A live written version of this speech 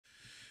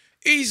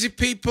Easy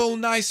people,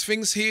 nice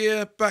things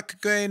here. Back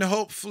again.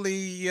 Hopefully,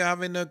 you're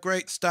having a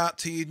great start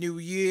to your new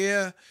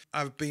year.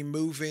 I've been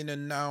moving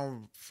and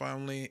now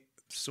finally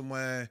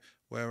somewhere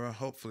where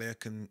hopefully I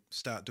can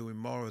start doing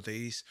more of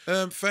these.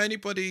 For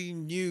anybody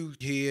new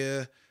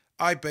here,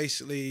 I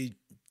basically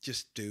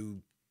just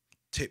do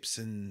tips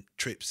and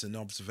trips and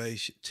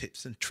observation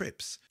tips and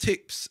tricks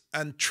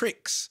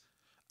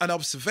and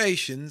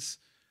observations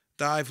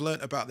that I've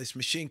learnt about this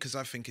machine because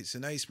I think it's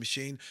an ace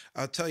machine.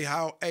 I'll tell you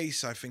how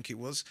ace I think it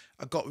was.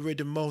 I got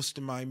rid of most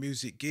of my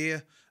music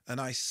gear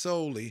and I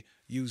solely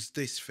use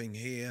this thing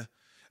here.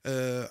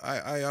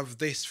 I have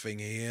this thing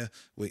here,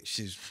 which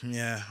is,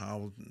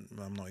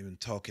 I'm not even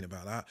talking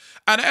about that.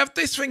 And I have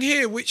this thing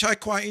here, which I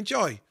quite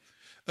enjoy.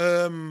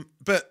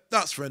 But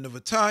that's for another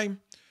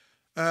time.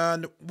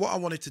 And what I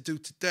wanted to do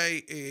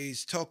today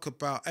is talk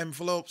about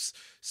envelopes.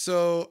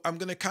 So I'm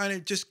going to kind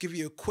of just give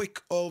you a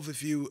quick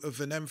overview of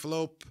an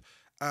envelope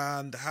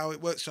and how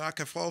it works on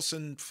Akai Force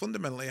and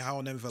fundamentally how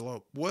an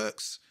envelope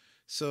works.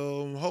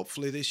 So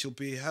hopefully this will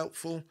be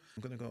helpful.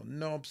 I'm going to go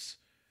knobs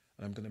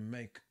and I'm going to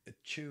make a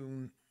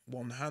tune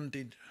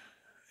one-handed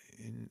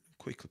in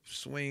quick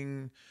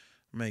swing,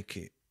 make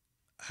it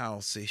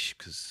house-ish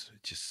because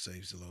it just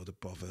saves a load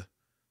of bother.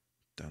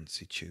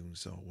 Dancey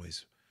tunes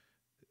always.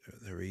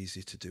 They're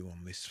easy to do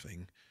on this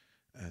thing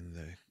and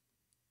they're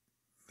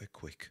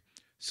quick.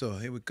 So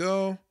here we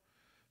go.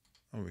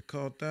 I'll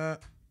record that.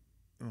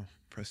 Oh,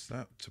 press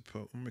that to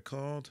put on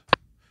record.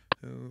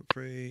 2,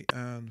 3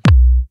 and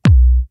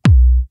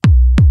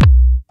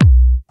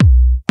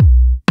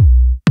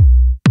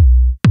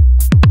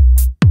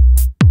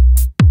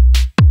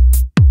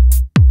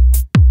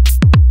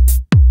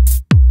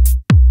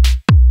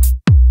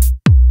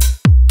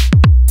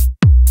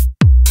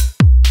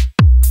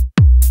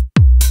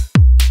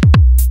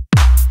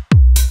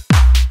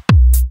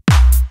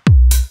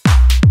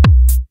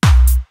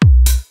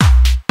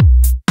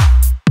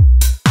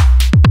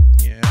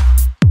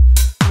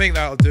I think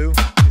that'll do.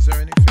 Is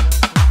there anything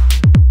else?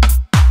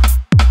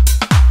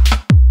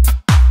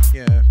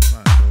 Yeah,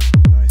 might as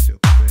well nice it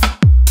up a bit.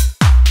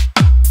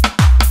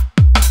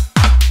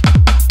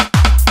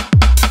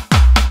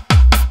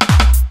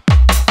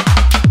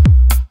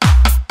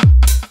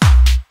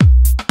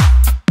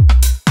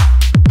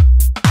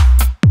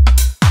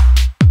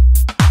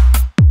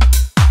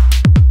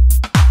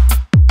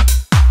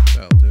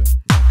 That'll do.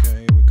 Okay,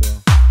 here we go.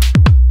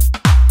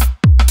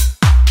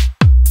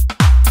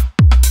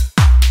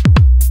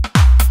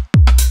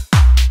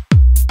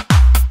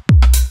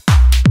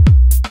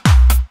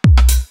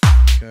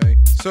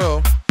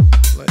 So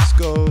let's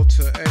go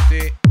to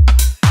edit.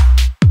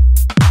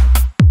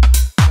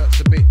 That's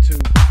a bit too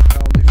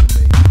poundy for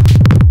me.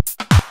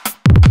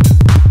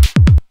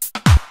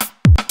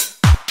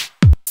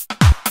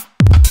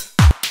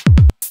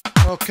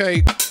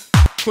 Okay,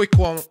 quick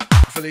one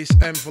for this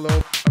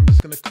envelope. I'm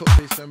just going to cut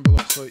this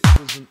envelope so it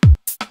doesn't.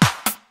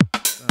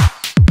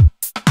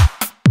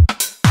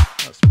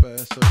 That's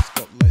better, so it's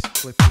got less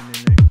clipping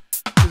in it.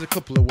 There's a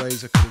couple of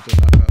ways I could have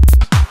done that.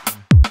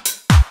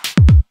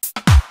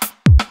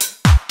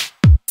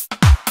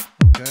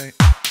 Okay,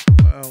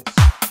 what else?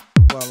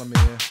 While I'm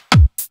here,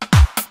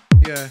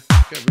 yeah,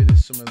 get rid of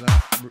some of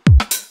that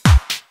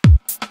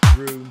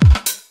room.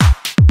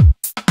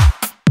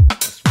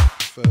 That's what I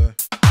prefer.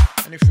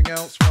 Anything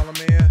else while I'm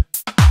here?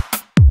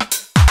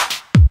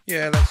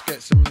 Yeah, let's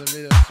get some room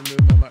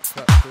on that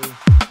crap too.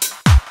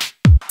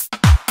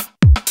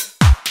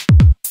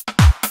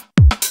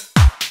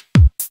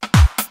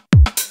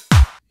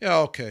 Yeah,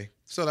 okay.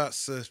 So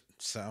that's the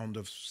sound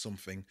of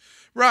something.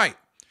 Right,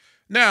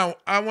 now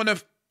I want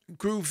to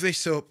groove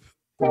this up.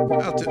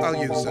 I'll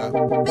use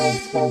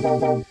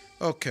that.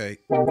 Okay,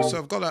 so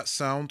I've got that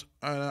sound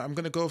and I'm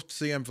going to go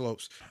to the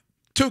envelopes.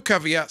 2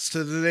 caveats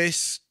to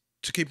this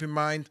to keep in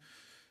mind.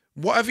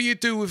 Whatever you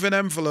do with an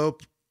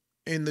envelope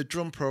in the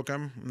drum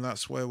program, and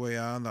that's where we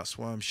are and that's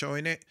why I'm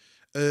showing it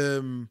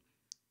on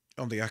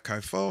the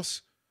Akai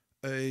Force,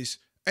 is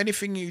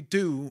anything you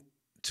do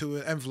to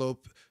an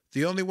envelope,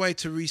 the only way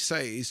to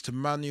reset it is to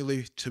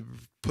manually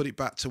put it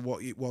back to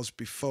what it was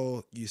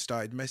before you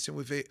started messing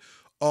with it,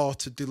 or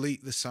to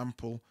delete the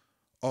sample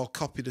or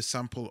copy the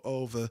sample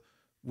over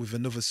with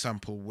another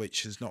sample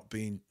which has not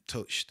been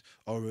touched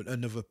or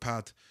another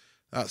pad.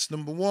 That's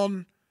number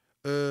one.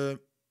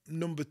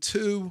 Number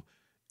two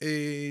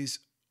is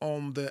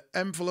on the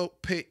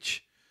envelope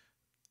pitch.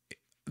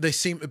 They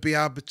seem to be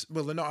well,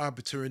 they're not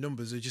arbitrary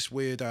numbers, they're just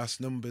weird ass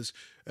numbers.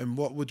 And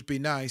what would be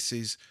nice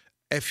is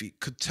if it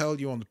could tell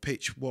you on the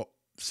pitch what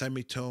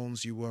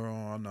semitones you were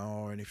on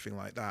or anything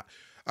like that.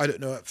 I don't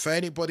know. For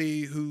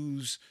anybody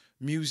who's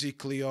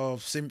musically or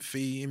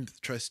synthy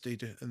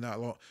interested in that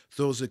lot,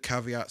 those are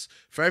caveats.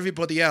 For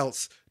everybody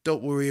else,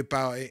 don't worry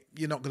about it.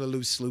 You're not going to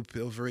lose sleep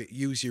over it.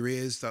 Use your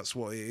ears. That's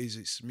what it is.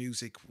 It's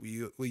music.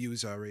 We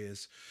use our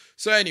ears.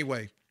 So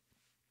anyway,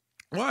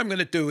 what I'm going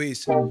to do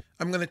is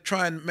I'm going to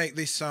try and make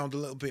this sound a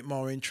little bit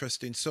more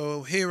interesting.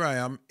 So here I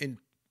am in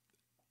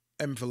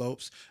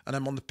envelopes and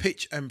I'm on the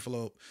pitch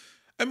envelope.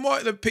 And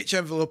what the pitch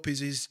envelope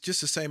is just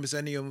the same as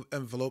any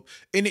envelope.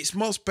 In its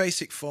most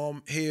basic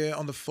form here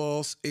on the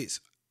Force,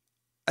 it's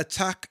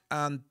attack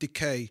and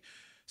decay.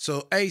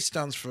 So A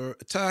stands for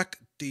attack,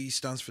 D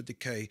stands for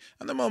decay.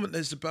 At the moment,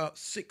 there's about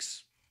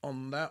 6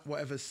 on that,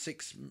 whatever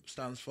 6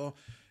 stands for.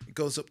 It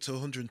goes up to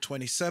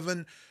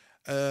 127.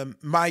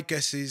 My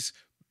guess is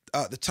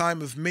at the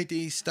time of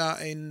MIDI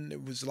starting,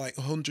 it was like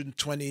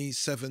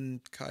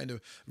 127 kind of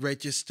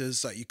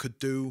registers that you could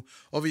do.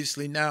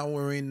 Obviously, now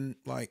we're in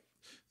like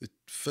the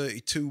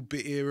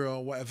 32-bit era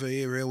or whatever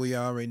era we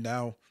are in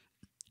now.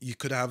 You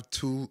could have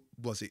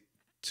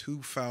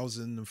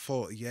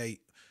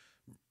 2048?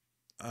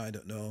 I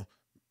don't know.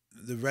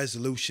 The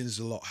resolution's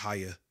a lot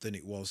higher than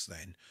it was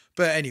then.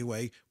 But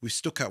anyway, we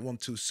stuck at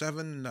 127,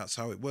 and that's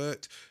how it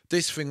worked.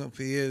 This thing up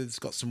here has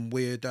got some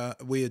weird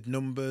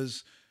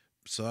numbers.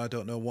 So I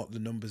don't know what the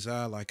numbers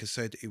are. Like I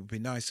said, it would be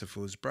nice if it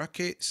was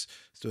brackets,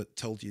 so it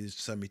told you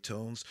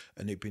semitones,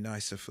 and it'd be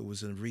nice if it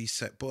was a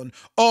reset button.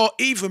 Or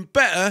even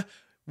better,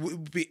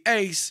 would be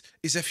ace,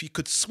 is if you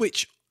could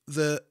switch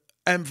the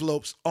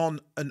envelopes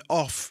on and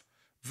off.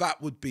 That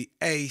would be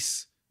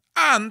ace.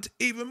 And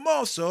even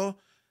more so,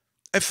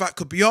 if that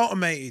could be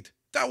automated,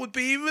 that would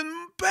be even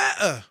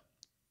better.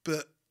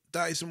 But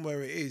that isn't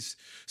where it is.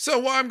 So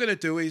what I'm going to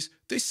do is,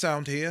 this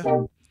sound here,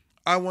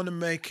 I want to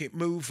make it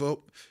move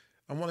up.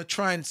 I want to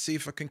try and see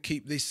if I can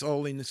keep this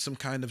all in some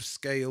kind of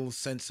scale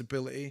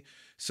sensibility.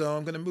 So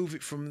I'm going to move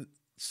it from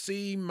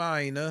C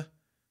minor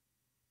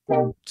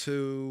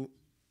to,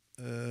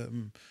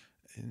 in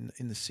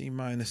the C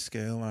minor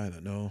scale, I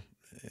don't know,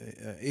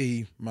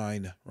 E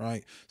minor,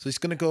 right? So it's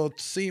going to go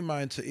C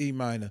minor to E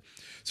minor.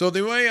 So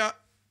the way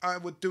I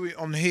would do it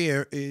on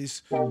here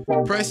is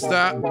press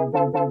that.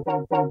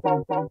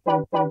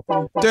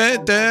 Da,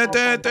 da,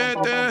 da, da,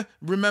 da.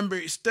 Remember,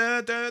 it's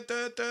da, da,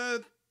 da, da,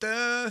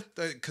 da,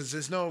 because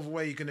there's no other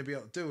way you're going to be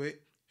able to do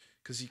it.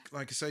 Because,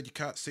 like I said, you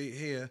can't see it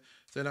here.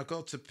 Then I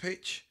go to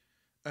pitch,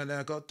 and then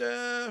I go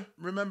da.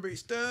 Remember,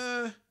 it's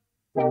da.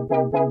 Da,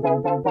 da,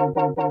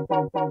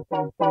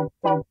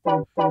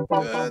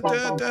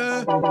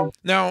 da.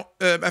 Now,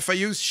 if I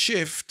use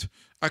shift,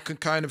 I can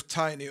kind of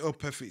tighten it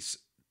up if it's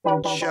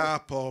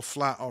sharp or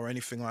flat or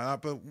anything like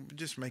that, but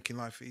just making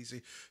life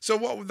easy. So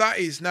what that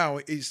is now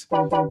is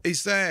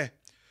there,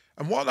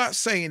 and what that's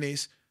saying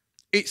is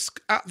it's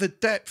at the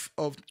depth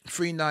of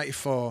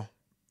 394.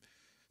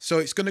 So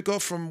it's going to go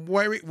from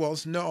where it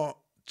was not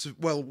to,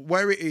 well,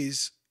 where it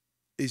is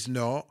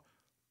not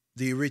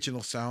the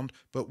original sound,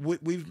 but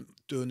what we've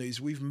done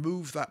is we've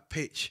moved that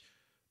pitch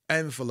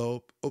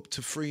envelope up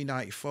to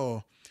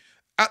 394.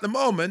 At the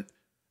moment,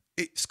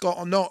 it's got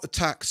a not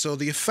attack, so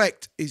the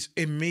effect is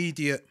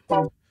immediate.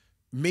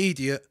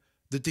 The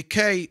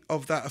decay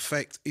of that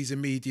effect is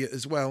immediate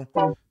as well.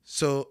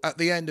 So at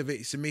the end of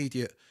it, it's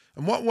immediate.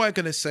 And what we're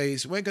going to say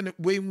is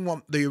we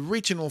want the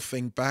original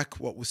thing back,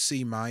 what was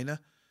C minor.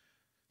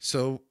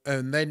 So,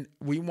 and then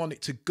we want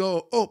it to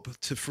go up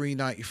to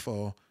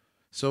 394.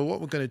 So what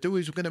we're going to do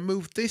is we're going to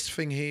move this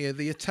thing here,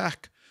 the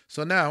attack.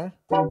 So now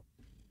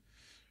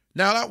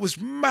that was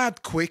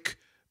mad quick,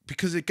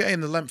 because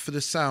again, the length of the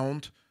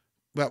sound,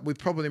 well, we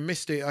probably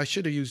missed it. I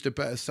should have used a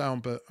better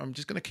sound, but I'm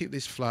just going to keep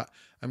this flat.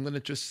 I'm going to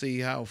just see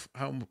how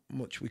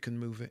much we can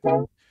move it.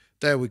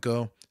 There we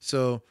go.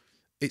 So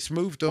it's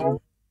moved up,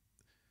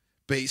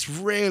 but it's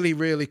really,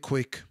 really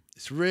quick.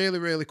 It's really,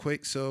 really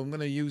quick. So I'm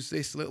going to use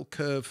this little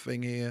curve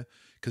thing here,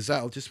 because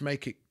that'll just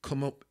make it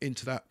come up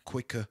into that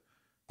quicker.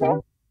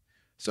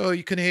 So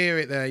you can hear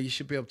it there. You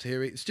should be able to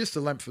hear it. It's just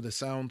the length of the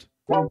sound.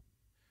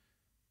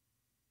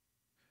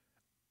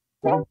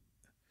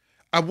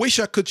 I wish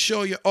I could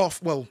show you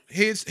off. Well,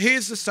 here's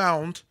the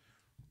sound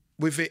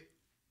with it.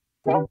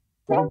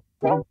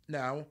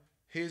 Now,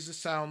 here's the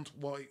sound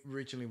what it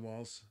originally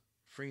was.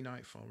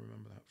 394,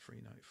 remember that?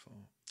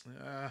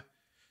 394.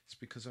 It's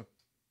because I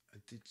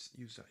did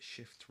use that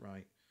shift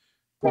right.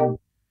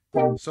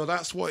 So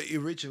that's what it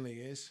originally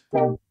is.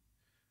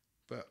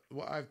 But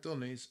what I've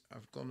done is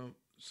I've gone up,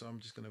 so I'm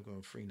just going to go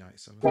on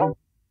 397.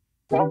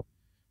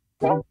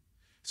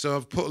 So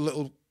I've put a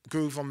little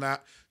groove on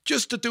that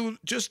just to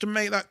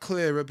make that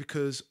clearer,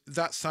 because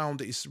that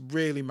sound is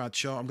really mad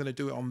short. I'm going to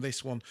do it on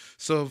this one.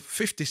 So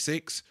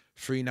 56,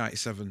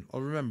 397.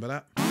 I'll remember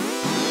that.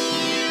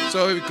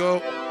 So here we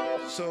go.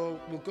 So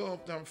we'll go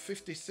up down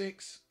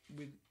 56.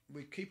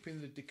 We're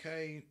keeping the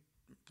decay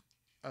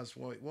as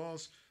what it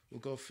was. We'll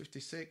go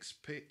 56,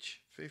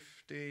 pitch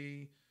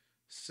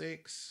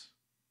 56.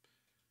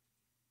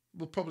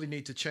 We'll probably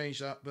need to change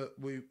that, but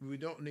we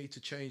don't need to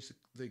change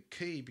the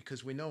key,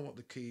 because we know what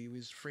the key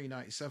is,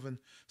 397.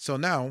 So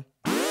now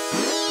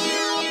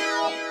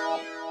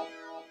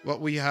what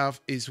we have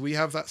is we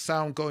have that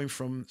sound going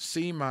from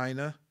C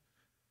minor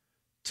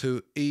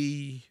to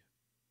E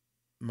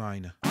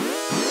minor.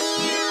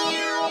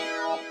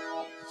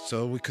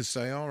 So we could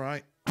say, all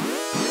right,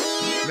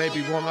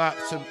 maybe want that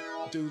to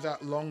do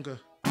that longer.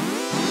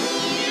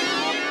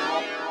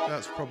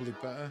 That's probably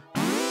better.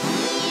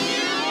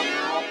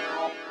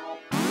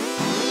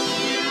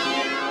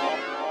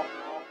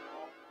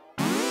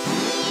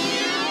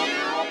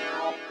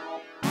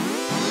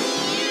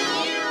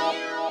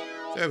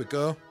 There we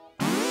go.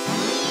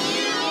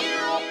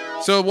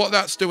 So what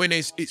that's doing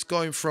is it's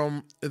going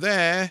from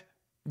there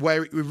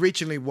where it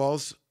originally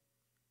was,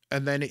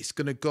 and then it's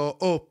going to go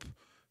up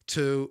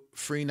to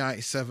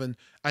 397,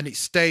 and it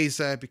stays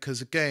there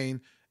because, again,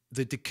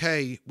 the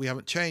decay, we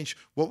haven't changed.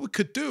 What we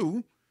could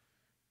do,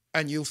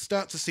 and you'll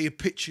start to see a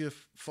picture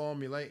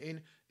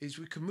formulating, is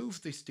we can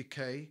move this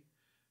decay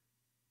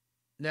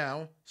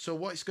now. So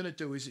what it's going to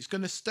do is it's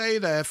going to stay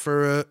there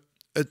for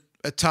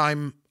a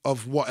time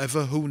of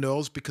whatever, who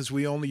knows, because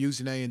we're only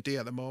using A and D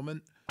at the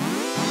moment,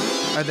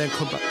 and then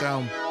come back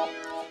down.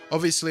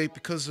 Obviously,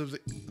 because of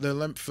the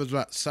length of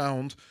that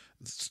sound,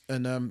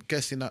 and I'm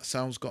guessing that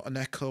sound's got an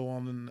echo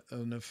on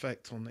an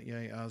effect on it. Yeah,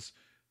 it has.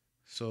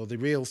 So the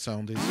real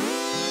sound is...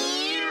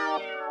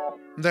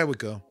 There we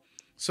go.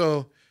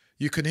 So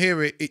you can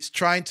hear it. It's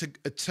trying to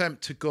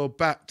attempt to go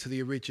back to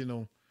the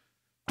original.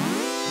 And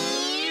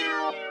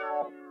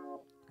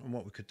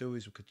what we could do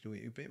is we could do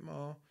it a bit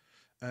more.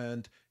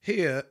 And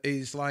here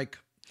is like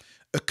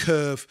a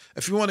curve.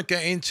 If you want to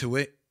get into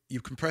it,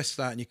 you can press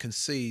that and you can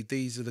see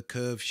these are the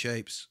curve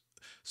shapes.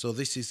 So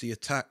this is the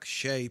attack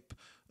shape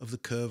of the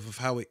curve of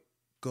how it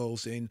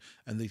goes in,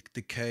 and the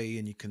decay,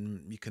 and you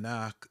can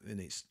arc, and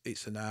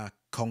it's an arc,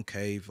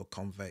 concave or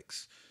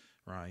convex,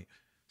 right?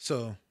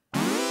 So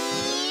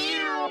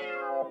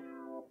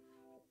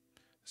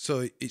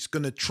it's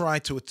going to try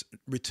to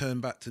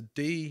return back to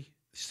D,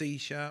 C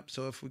sharp.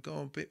 So if we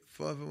go a bit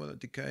further with the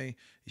decay,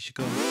 it should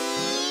go.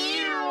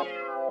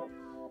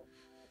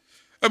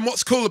 And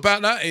what's cool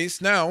about that is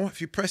now, if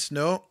you press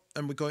note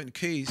and we go into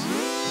keys,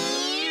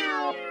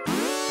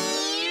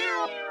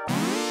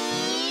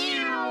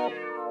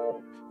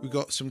 we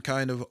got some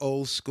kind of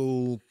old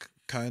school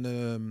kind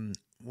of,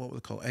 what were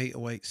they called?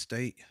 808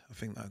 State, I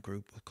think that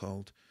group was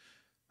called.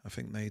 I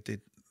think they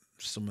did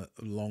something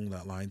along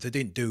that line. They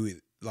didn't do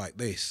it like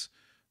this,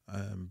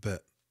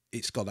 but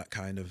it's got that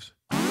kind of...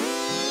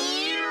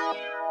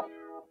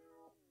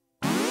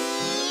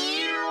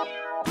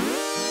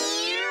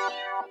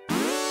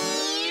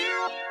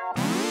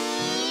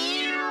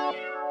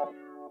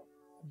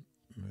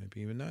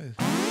 Maybe even now.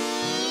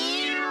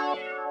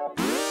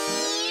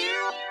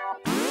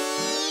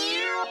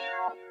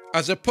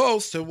 As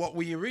opposed to what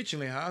we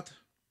originally had,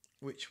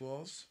 which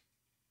was...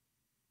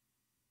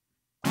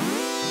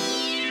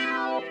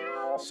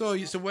 So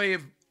it's a way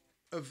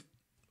of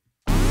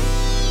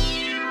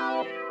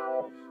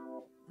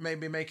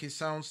maybe making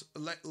sounds a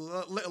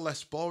little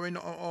less boring,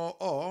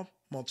 or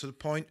more to the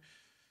point,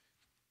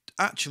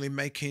 actually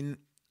making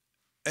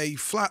a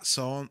flat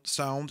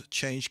sound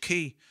change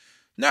key.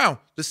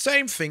 Now, the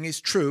same thing is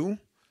true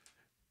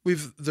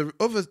with the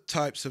other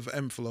types of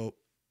envelope.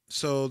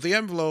 So the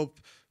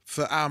envelope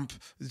for amp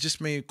is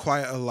just made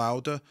quite a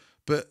louder,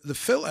 but the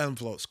filter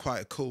envelope's quite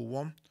a cool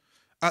one.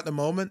 At the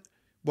moment,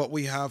 what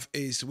we have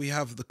is we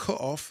have the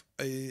cutoff,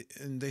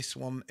 and this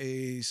one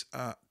is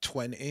at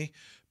 20,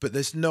 but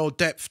there's no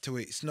depth to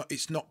it.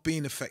 It's not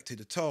being affected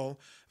at all.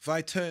 If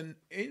I turn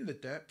in the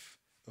depth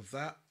of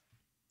that,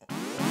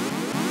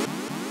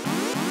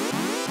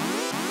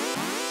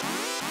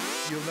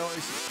 you'll notice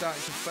it's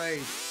starting to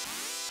fade.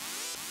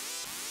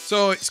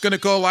 So it's going to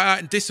go like that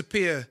and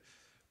disappear.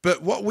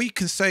 But what we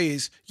can say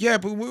is, yeah,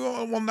 but we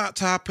don't want that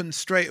to happen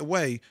straight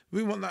away.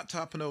 We want that to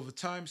happen over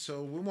time.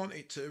 So we want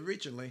it to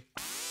originally...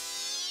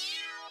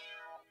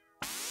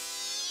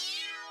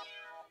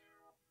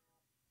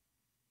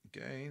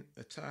 Again,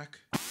 attack.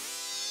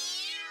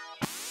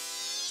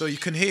 So you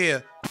can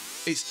hear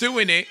it's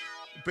doing it,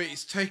 but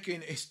it's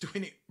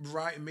doing it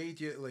right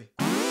immediately.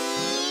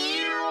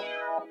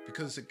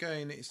 Because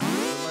again, it's the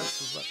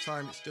length of that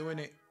time it's doing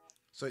it.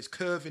 So it's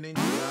curving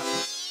into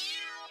that.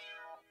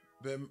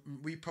 But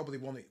we probably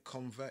want it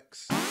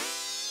convex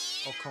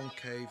or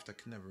concaved. I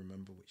can never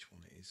remember which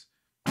one it is.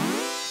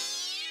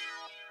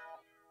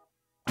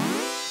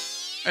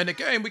 And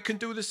again, we can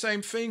do the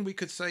same thing. We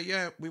could say,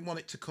 yeah, we want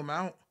it to come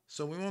out.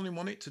 So we only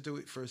want it to do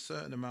it for a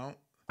certain amount.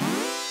 And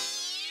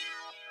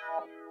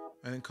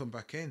then come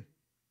back in.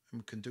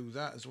 And we can do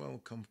that as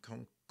well,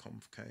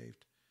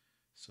 concaved.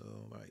 So,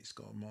 right, it's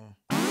got more.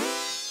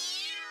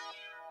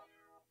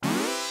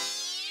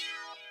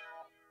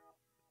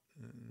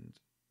 And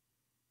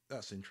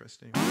that's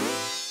interesting.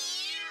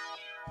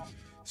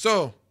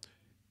 So,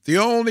 the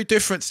only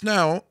difference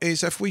now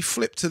is if we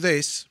flip to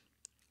this,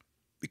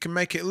 we can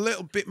make it a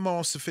little bit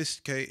more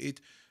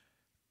sophisticated.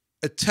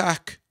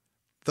 Attack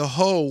the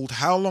hold,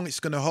 how long it's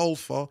going to hold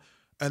for,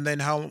 and then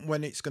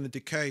when it's going to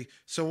decay.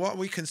 So what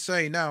we can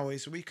say now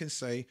is we can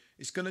say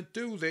it's going to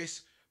do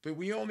this, but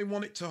we only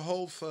want it to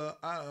hold for,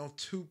 I don't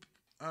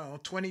know,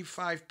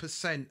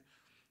 25%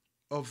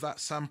 of that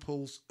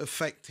sample's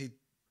affected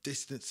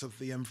distance of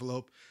the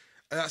envelope.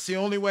 And that's the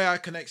only way I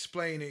can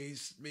explain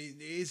it. It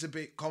is a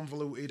bit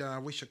convoluted, and I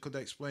wish I could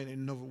explain it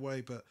another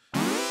way, but...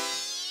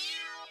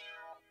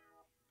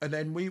 And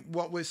then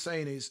what we're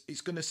saying is it's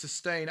going to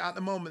sustain. At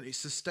the moment, it's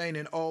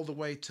sustaining all the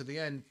way to the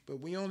end, but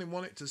we only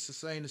want it to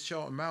sustain a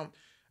short amount.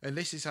 And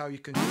this is how you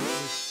can come up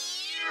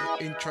with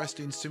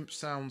interesting synth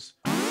sounds.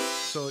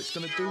 So it's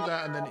going to do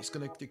that, and then it's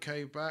going to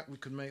decay back. We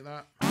could make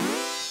that.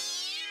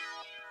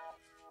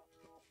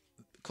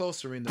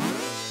 closer in the better,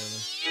 really.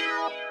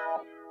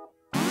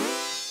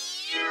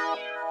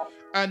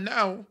 And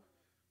now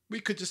we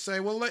could just say,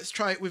 well, let's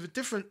try it with a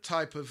different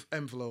type of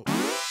envelope.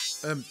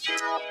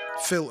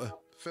 Filter.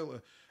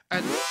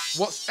 And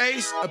what's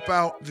ace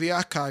about the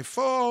Akai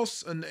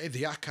Force and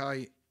the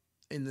Akai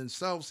in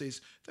themselves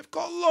is they've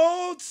got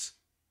loads.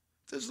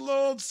 There's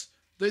loads.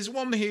 There's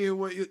one here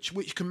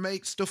which can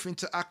make stuff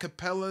into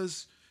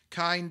acapellas,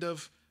 kind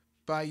of,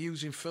 by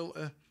using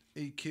filter,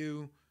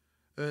 EQ.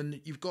 And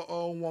you've got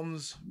all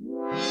ones.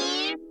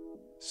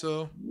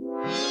 So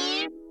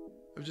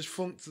I've just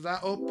funked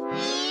that up.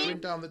 Bring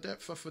down the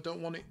depth if I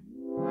don't want it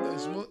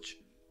as much.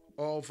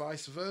 Or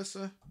vice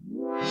versa.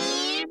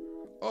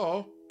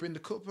 Or bring the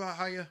cut bar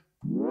higher.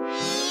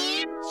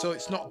 So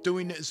it's not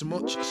doing it as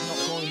much. It's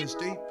not going as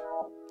deep.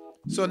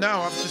 So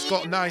now I've just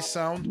got a nice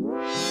sound.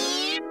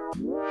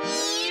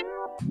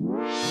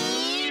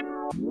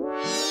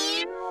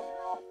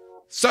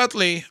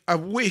 Sadly, I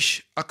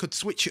wish I could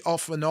switch it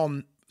off and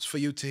on for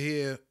you to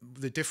hear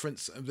the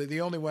difference. The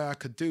only way I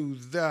could do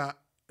that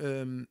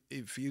for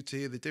you to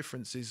hear the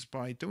difference is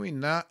by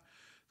doing that,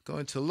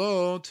 going to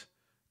load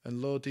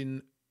and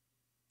loading.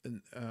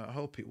 And I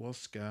hope it was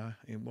Scar.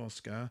 It was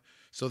Scar.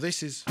 So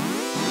that's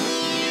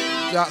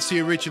the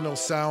original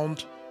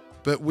sound,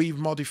 but we've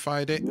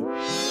modified it.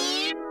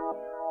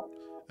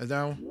 And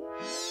now,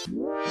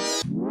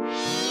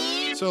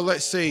 so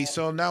let's see.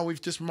 So now we've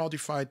just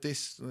modified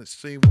this. Let's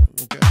see what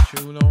we'll get a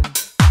tune on.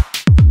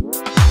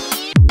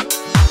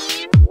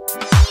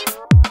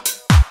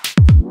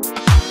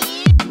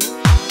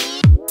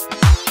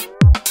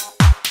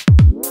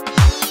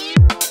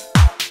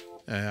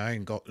 I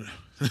ain't got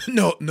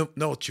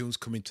no tunes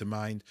coming to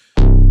mind.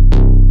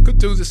 Could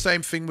do the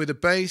same thing with the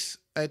bass.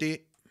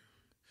 Edit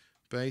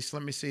bass.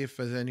 Let me see if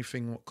there's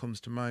anything what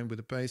comes to mind with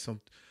the bass.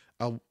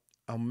 I'll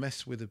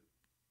mess with the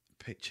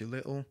pitch a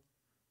little.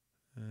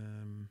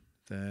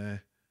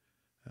 There,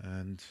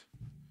 and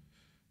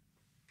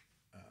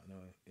I don't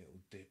know, it'll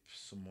dip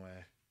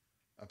somewhere.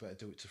 I better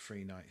do it to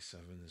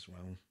 397 as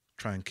well.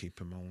 Try and keep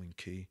them all in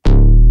key.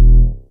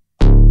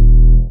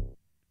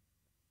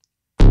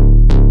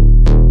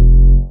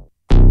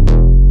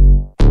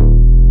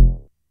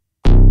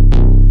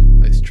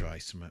 Try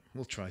some.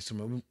 We'll try some.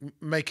 We'll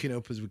make it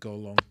up as we go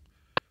along.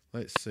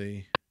 Let's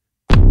see.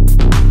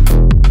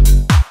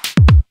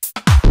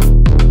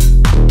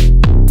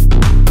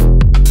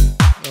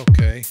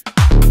 Okay.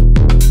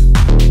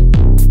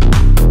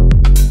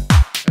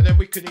 And then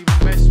we could even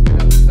mess with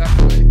it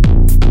that way.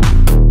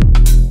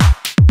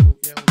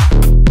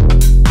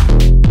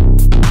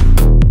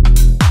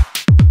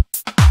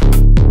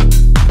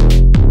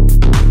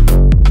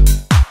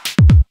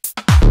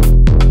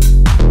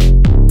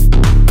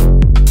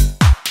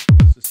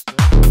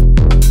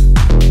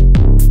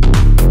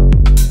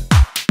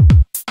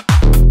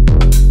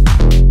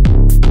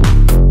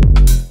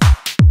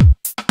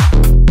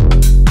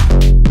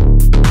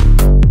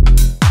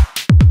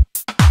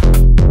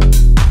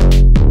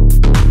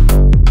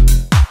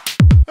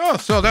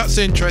 So that's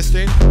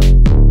interesting,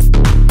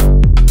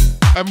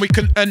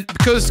 and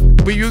because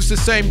we use the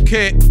same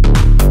kit,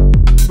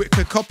 we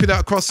can copy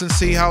that across and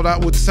see how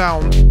that would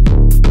sound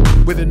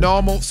with a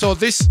normal. So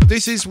this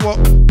is what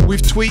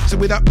we've tweaked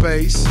with that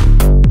bass,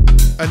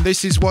 and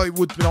this is what it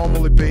would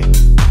normally be.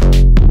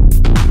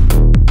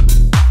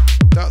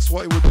 That's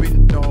what it would be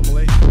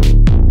normally.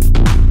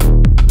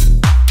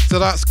 So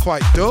that's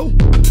quite dull.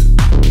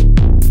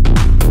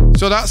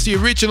 So that's the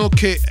original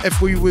kit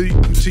if we were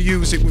to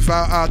use it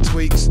without our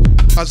tweaks,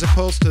 as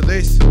opposed to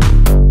this.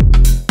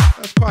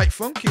 That's quite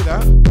funky,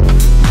 that.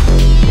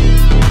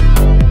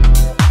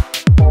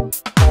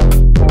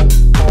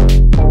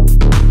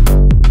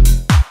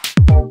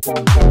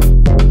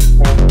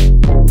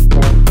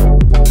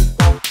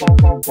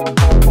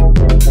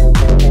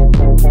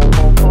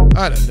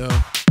 I don't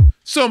know.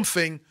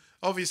 Something.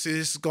 Obviously,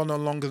 this has gone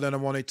on longer than I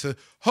wanted to.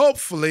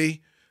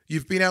 Hopefully,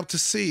 you've been able to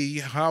see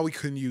how we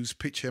can use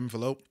pitch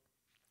envelope.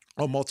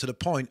 Or more to the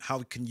point, how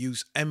we can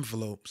use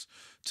envelopes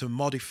to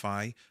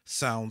modify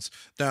sounds.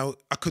 Now,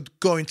 I could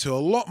go into a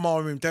lot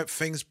more in-depth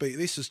things, but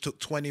this has took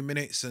 20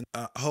 minutes and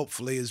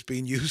hopefully has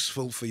been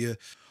useful for you.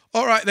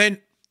 All right, then.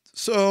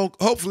 So,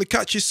 hopefully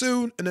catch you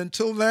soon. And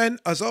until then,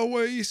 as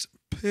always,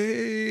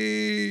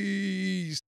 peace.